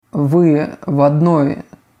вы в одной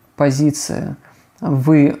позиции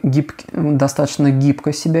вы достаточно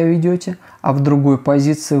гибко себя ведете, а в другой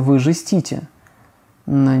позиции вы жестите.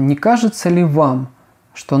 Не кажется ли вам,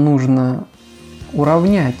 что нужно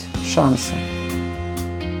уравнять шансы?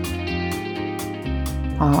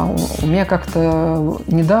 У меня как-то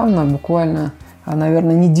недавно, буквально,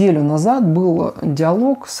 наверное, неделю назад был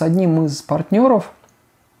диалог с одним из партнеров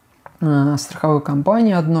страховой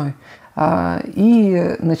компании одной.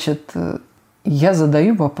 И, значит, я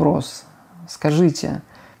задаю вопрос: скажите,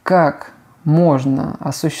 как можно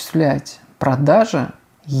осуществлять продажи,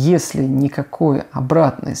 если никакой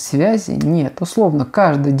обратной связи нет? Условно,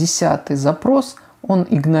 каждый 10-й запрос, он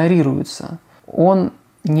игнорируется, он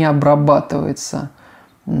не обрабатывается,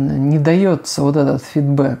 не дается вот этот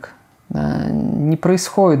фидбэк, не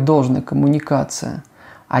происходит должная коммуникация.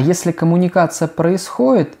 А если коммуникация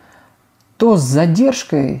происходит, то с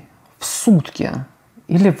задержкой в сутки,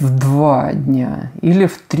 или в 2 дня, или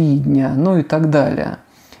в 3 дня, ну и так далее.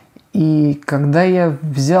 И когда я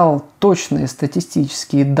взял точные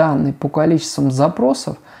статистические данные по количеству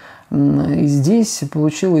запросов, здесь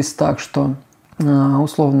получилось так, что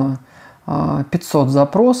условно 500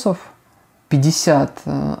 запросов, 50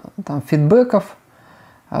 фидбэков,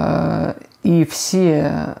 и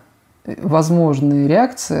все возможные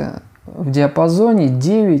реакции в диапазоне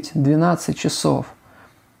 9-12 часов.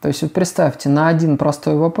 То есть, вот представьте, на один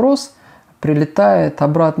простой вопрос прилетает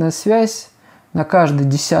обратная связь на каждый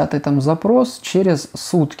 10-й запрос через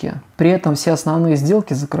сутки. При этом все основные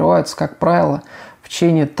сделки закрываются, как правило, в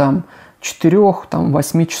течение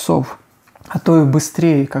 4-8 часов. А то и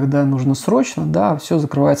быстрее, когда нужно срочно, да, все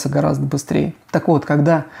закрывается гораздо быстрее. Так вот,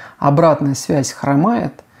 когда обратная связь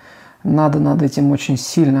хромает, надо над этим очень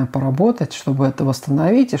сильно поработать, чтобы это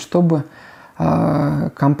восстановить и чтобы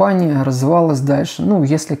компания развивалась дальше. Ну,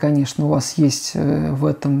 если, конечно, у вас есть в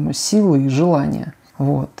этом силы и желание.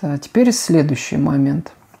 Вот. А теперь следующий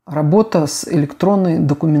момент. Работа с электронной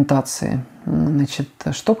документацией. Значит,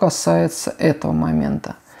 что касается этого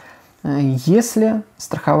момента. Если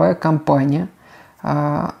страховая компания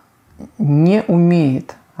не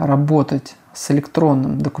умеет работать с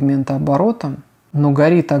электронным документооборотом, но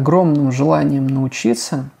горит огромным желанием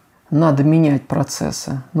научиться, надо менять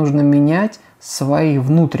процессы. Нужно менять свои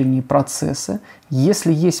внутренние процессы.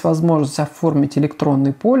 Если есть возможность оформить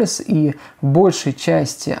электронный полис, и в большей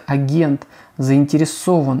части агент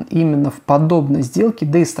заинтересован именно в подобной сделке,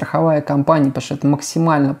 да и страховая компания, потому что это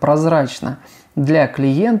максимально прозрачно для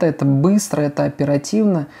клиента, это быстро, это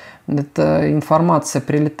оперативно, эта информация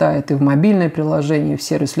прилетает и в мобильное приложение, и в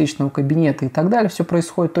сервис личного кабинета и так далее, все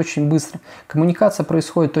происходит очень быстро, коммуникация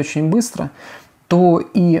происходит очень быстро, то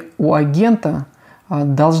и у агента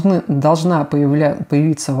должна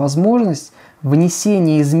появиться возможность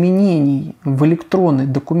внесения изменений в электронный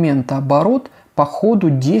документооборот по ходу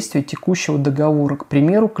действия текущего договора. К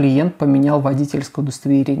примеру, клиент поменял водительское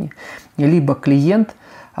удостоверение, либо клиент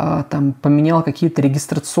поменял какие-то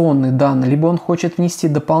регистрационные данные, либо он хочет внести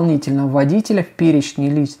дополнительно водителя в перечень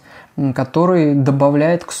лиц, который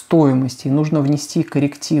добавляет к стоимости, и нужно внести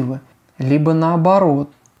коррективы, либо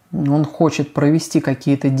наоборот. Он хочет провести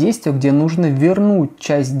какие-то действия, где нужно вернуть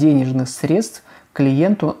часть денежных средств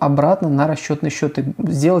клиенту обратно на расчетный счет. И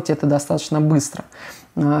сделать это достаточно быстро.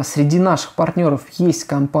 Среди наших партнеров есть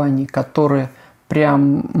компании, которые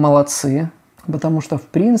прям молодцы, потому что, в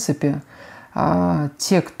принципе,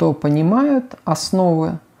 те, кто понимают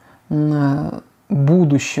основы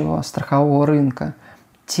будущего страхового рынка,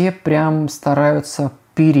 те прям стараются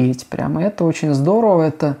переть. Прямо это очень здорово,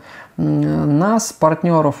 это нас,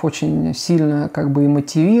 партнеров, очень сильно и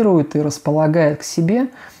мотивирует и располагает к себе.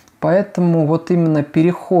 Поэтому вот именно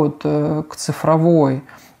переход к цифровой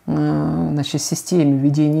системе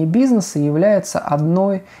ведения бизнеса является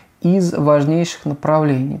одной из важнейших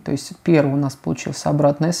направлений. То есть первый у нас получилась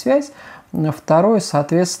обратная связь, второй,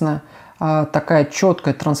 соответственно, такая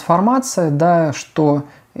четкая трансформация, да, что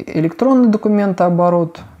электронный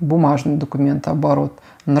документооборот, бумажный документооборот.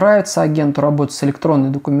 Нравится агенту работать с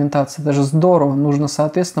электронной документацией, даже здорово. Нужно,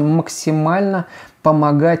 соответственно, максимально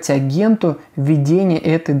помогать агенту в ведении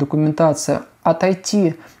этой документации.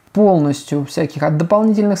 Отойти полностью от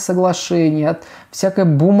дополнительных соглашений, от всякой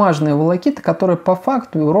бумажной волокиты, которая по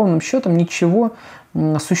факту ровным счетом ничего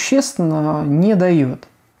существенного не дает.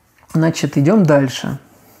 Значит, идем дальше.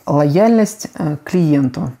 Лояльность к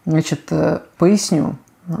клиенту. Значит, поясню.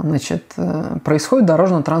 Значит, происходит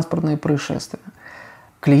дорожно-транспортное происшествие.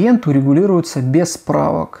 Клиент урегулируется без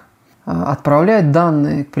справок. Отправляет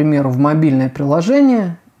данные, к примеру, в мобильное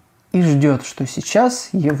приложение и ждет, что сейчас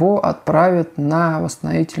его отправят на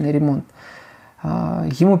восстановительный ремонт.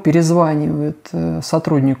 Ему перезванивает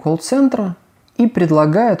сотрудник колл-центра и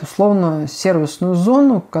предлагает условно сервисную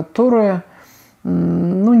зону, которая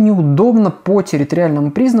неудобна по территориальному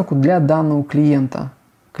признаку для данного клиента.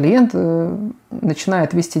 Клиент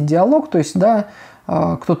начинает вести диалог, то есть, да,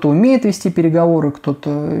 кто-то умеет вести переговоры,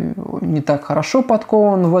 кто-то не так хорошо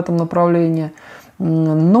подкован в этом направлении,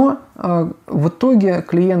 но в итоге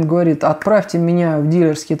клиент говорит: отправьте меня в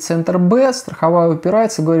дилерский центр Б, страховая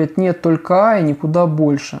упирается, говорит: нет, только А и никуда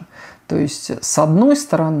больше. То есть, с одной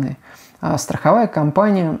стороны, страховая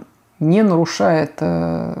компания не нарушает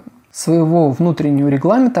своего внутреннего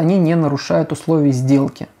регламента, они не нарушают условий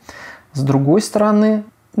сделки. С другой стороны,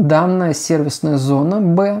 данная сервисная зона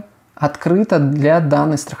Б открыта для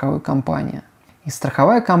данной страховой компании. И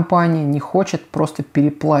страховая компания не хочет просто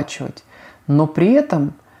переплачивать. Но при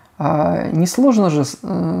этом несложно же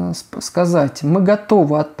сказать: мы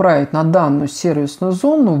готовы отправить на данную сервисную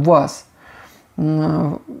зону вас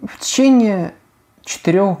в течение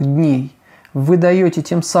 4 дней. Вы даете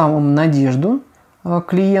тем самым надежду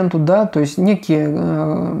клиенту, да, то есть то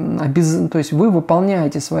есть вы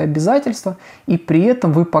выполняете свои обязательства, и при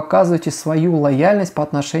этом вы показываете свою лояльность по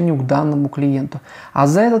отношению к данному клиенту. А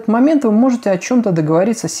за этот момент вы можете о чем-то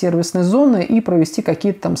договориться с сервисной зоной и провести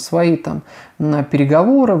какие-то там свои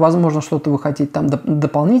переговоры, возможно, что-то вы хотите там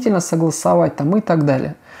дополнительно согласовать там, и так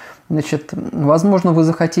далее. Значит, возможно, вы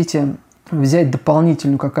захотите взять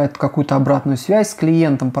дополнительную какую-то обратную связь с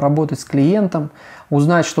клиентом, поработать с клиентом,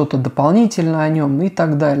 узнать что-то дополнительно о нем и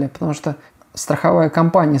так далее. Потому что страховая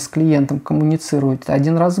компания с клиентом коммуницирует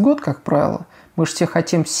 1 раз в год, как правило. Мы же все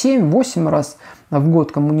хотим 7-8 раз в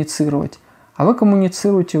год коммуницировать, а вы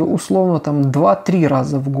коммуницируете условно 2-3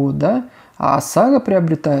 раза в год, да? А ОСАГО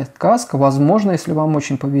приобретает каско, возможно, если вам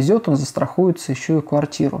очень повезет, он застрахуется еще и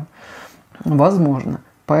квартиру. Возможно.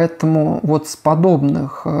 Поэтому вот с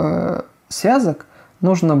подобных связок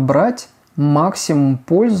нужно брать максимум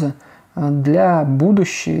пользы для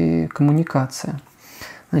будущей коммуникации.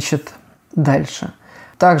 Значит, дальше.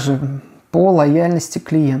 Также по лояльности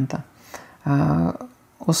клиента.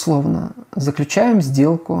 Условно, заключаем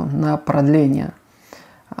сделку на продление.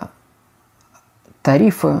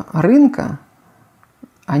 Тарифы рынка,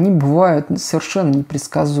 они бывают совершенно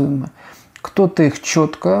непредсказуемы. Кто-то их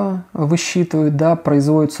четко высчитывает, да,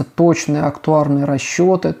 производятся точные актуарные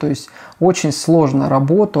расчеты, то есть очень сложная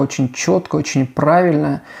работа, очень четко, очень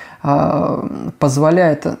правильная,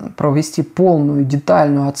 позволяет провести полную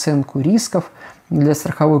детальную оценку рисков для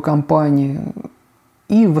страховой компании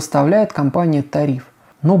и выставляет компания тариф.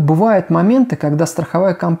 Но бывают моменты, когда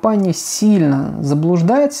страховая компания сильно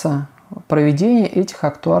заблуждается в проведении этих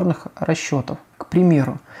актуарных расчетов. К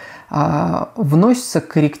примеру, вносятся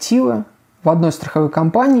коррективы в одной страховой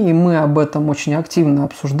компании, и мы об этом очень активно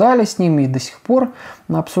обсуждали с ними и до сих пор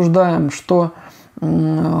обсуждаем, что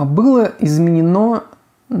была изменена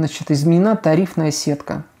тарифная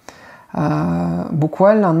сетка.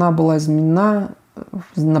 Буквально она была изменена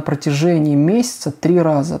на протяжении месяца 3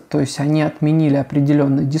 раза. То есть они отменили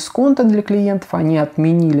определенные дисконты для клиентов, они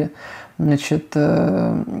отменили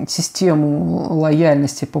систему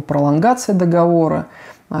лояльности по пролонгации договора,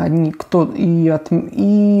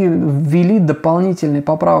 и ввели дополнительные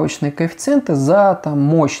поправочные коэффициенты за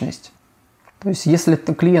мощность. То есть, если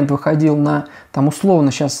клиент выходил на,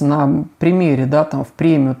 условно сейчас на примере, да, в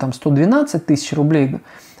премию 112 тысяч рублей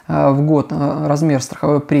в год размер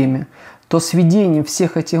страховой премии, то с введением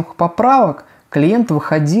всех этих поправок клиент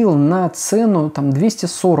выходил на цену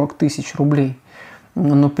 240 тысяч рублей.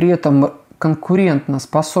 Но при этом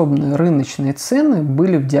конкурентоспособные рыночные цены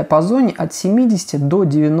были в диапазоне от 70 до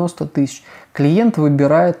 90 тысяч. Клиент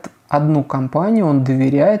выбирает одну компанию, он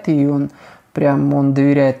доверяет ей, он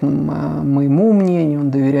доверяет моему мнению, он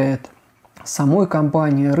доверяет самой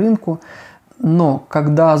компании, рынку. Но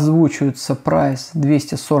когда озвучивается прайс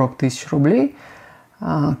 240 тысяч рублей,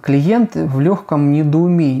 клиент в легком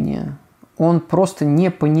недоумении. Он просто не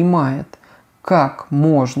понимает, как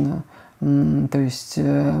можно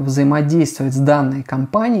взаимодействовать с данной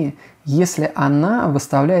компанией, если она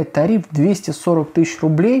выставляет тариф 240 тысяч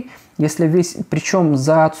рублей, причем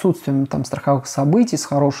за отсутствием страховых событий, с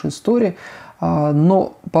хорошей историей,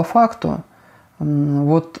 но по факту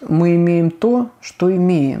мы имеем то, что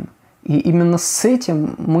имеем. И именно с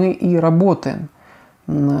этим мы и работаем.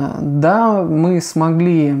 Да, мы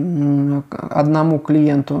смогли одному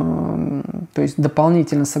клиенту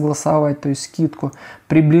дополнительно согласовать скидку,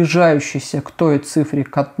 приближающуюся к той цифре,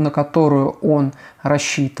 на которую он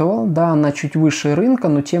рассчитывал. Да, она чуть выше рынка,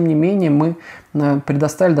 но тем не менее мы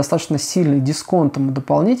предоставили достаточно сильный дисконт ему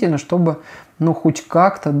дополнительно, чтобы хоть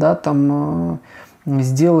как-то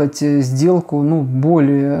сделать сделку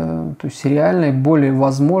более, то есть реальной, более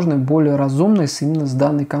возможной, более разумной именно с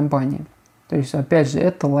данной компанией. То есть, опять же,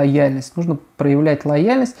 это лояльность. Нужно проявлять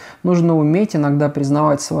лояльность, нужно уметь иногда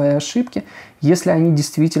признавать свои ошибки, если они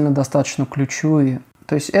действительно достаточно ключевые.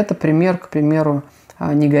 То есть, это пример, к примеру,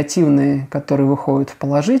 негативный, который выходит в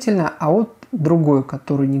положительное, а вот другой,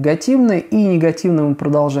 который негативный, и негативным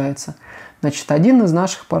продолжается. Значит, один из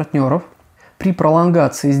наших партнеров при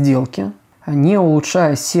пролонгации сделки, не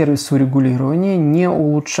улучшая сервис урегулирования, не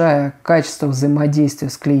улучшая качество взаимодействия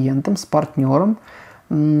с клиентом, с партнером,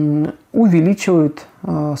 увеличивают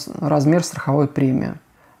размер страховой премии.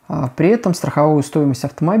 При этом страховую стоимость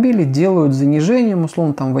автомобиля делают занижением,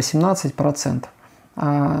 условно, 18%.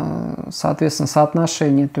 Соответственно,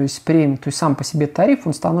 соотношение, то есть премии, то есть сам по себе тариф,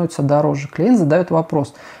 он становится дороже. Клиент задает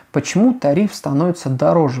вопрос, почему тариф становится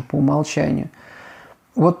дороже по умолчанию?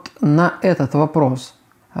 Вот на этот вопрос,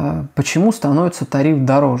 почему становится тариф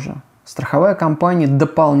дороже, страховая компания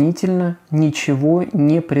дополнительно ничего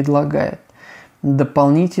не предлагает.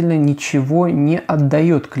 Дополнительно ничего не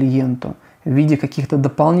отдает клиенту в виде каких-то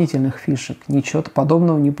дополнительных фишек. Ничего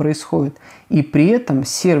подобного не происходит. И при этом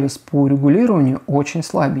сервис по урегулированию очень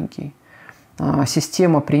слабенький.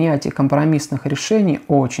 Система принятия компромиссных решений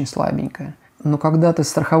очень слабенькая. Но когда ты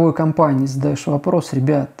страховой компании задаешь вопрос,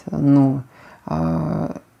 ребят,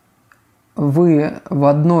 вы в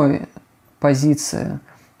одной позиции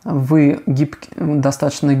вы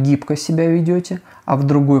достаточно гибко себя ведете, а в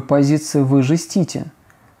другой позиции вы жестите.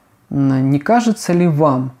 Не кажется ли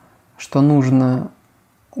вам, что нужно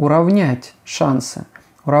уравнять шансы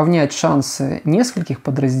нескольких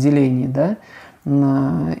подразделений, да,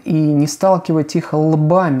 и не сталкивать их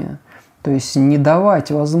лбами, то есть не давать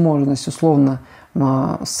возможность условно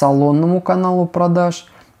салонному каналу продаж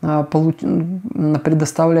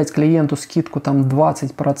предоставлять клиенту скидку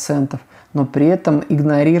 20%, но при этом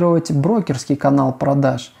игнорировать брокерский канал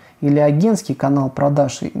продаж или агентский канал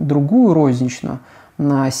продаж и другую розничную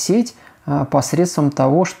сеть посредством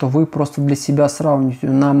того, что вы просто для себя сравниваете.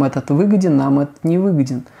 Нам этот выгоден, нам этот не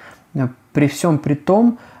выгоден. При всем при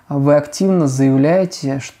том, вы активно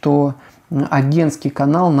заявляете, что агентский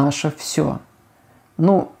канал наше все.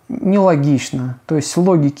 Нелогично. То есть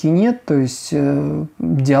логики нет, то есть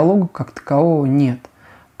диалога как такового нет.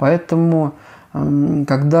 Поэтому,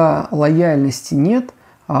 когда лояльности нет,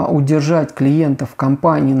 удержать клиентов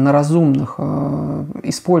компании на разумных,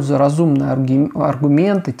 используя разумные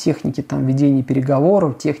аргументы, техники ведения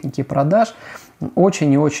переговоров, техники продаж,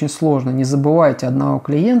 очень и очень сложно. Не забывайте, одного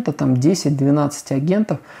клиента 10-12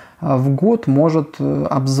 агентов в год может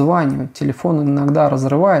обзванивать. Телефон иногда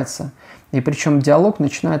разрывается. И причем диалог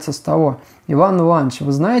начинается с того: Иван Иванович,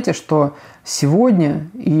 вы знаете, что сегодня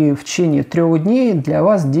и в течение 3 дней для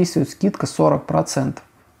вас действует скидка 40%.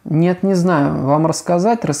 Нет, не знаю, вам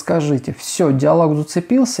рассказать? Расскажите. Все, диалог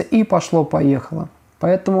зацепился и пошло-поехало.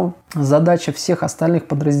 Поэтому задача всех остальных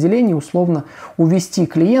подразделений условно увести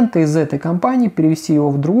клиента из этой компании, перевести его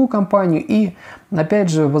в другую компанию и, опять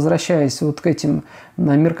же, возвращаясь к этим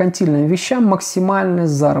меркантильным вещам, максимальный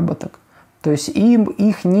заработок. То есть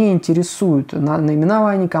их не интересует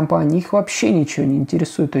наименование компании, их вообще ничего не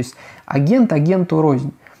интересует. То есть агент агенту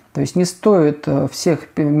рознь. То есть не стоит всех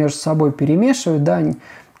между собой перемешивать, да,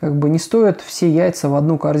 не стоит все яйца в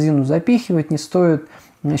одну корзину запихивать, не стоит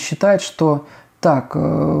считать, что так,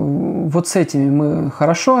 вот с этими мы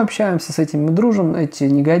хорошо общаемся, с этими мы дружим, эти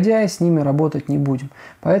негодяи, с ними работать не будем.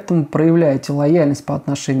 Поэтому проявляйте лояльность по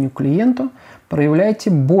отношению к клиенту, проявляйте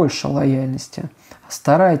больше лояльности.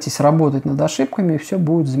 Старайтесь работать над ошибками, и все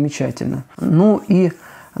будет замечательно. И,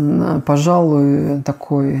 пожалуй,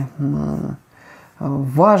 такой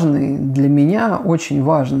важный для меня, очень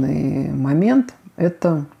важный момент –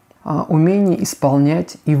 это умение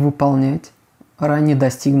исполнять и выполнять ранее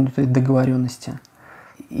достигнутой договоренности.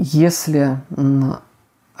 Если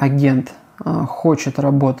агент хочет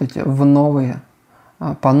работать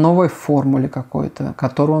по новой формуле какой-то,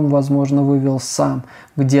 которую он, возможно, вывел сам,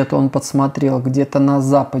 где-то он подсмотрел, где-то на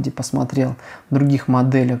Западе посмотрел, в других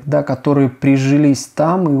моделях, да, которые прижились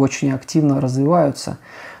там и очень активно развиваются,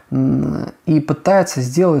 и пытается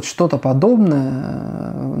сделать что-то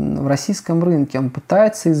подобное в российском рынке. Он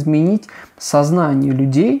пытается изменить сознание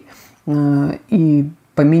людей и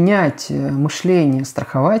поменять мышление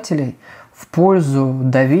страхователей в пользу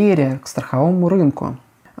доверия к страховому рынку.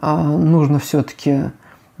 Нужно все-таки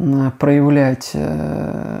проявлять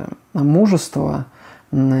мужество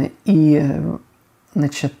и,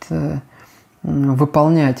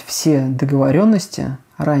 выполнять все договоренности,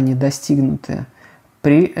 ранее достигнутые,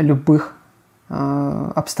 при любых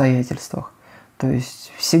обстоятельствах. То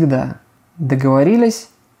есть всегда договорились,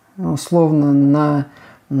 условно на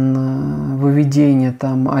выведение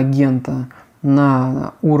там агента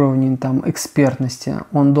на уровне там экспертности,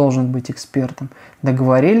 он должен быть экспертом.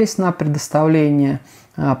 Договорились на предоставление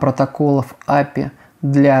протоколов API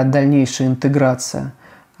для дальнейшей интеграции.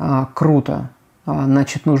 Круто.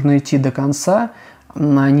 Значит, нужно идти до конца,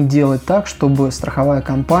 не делать так, чтобы страховая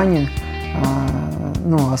компания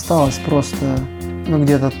осталась просто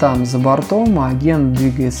где-то там за бортом, а агент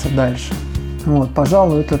двигается дальше. Вот,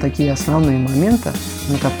 пожалуй, это такие основные моменты,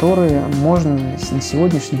 на которые можно на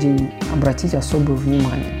сегодняшний день обратить особое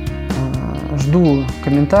внимание. Жду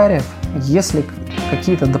комментариев. Если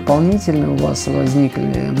какие-то дополнительные у вас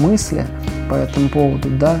возникли мысли по этому поводу,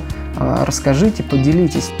 расскажите,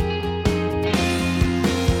 поделитесь.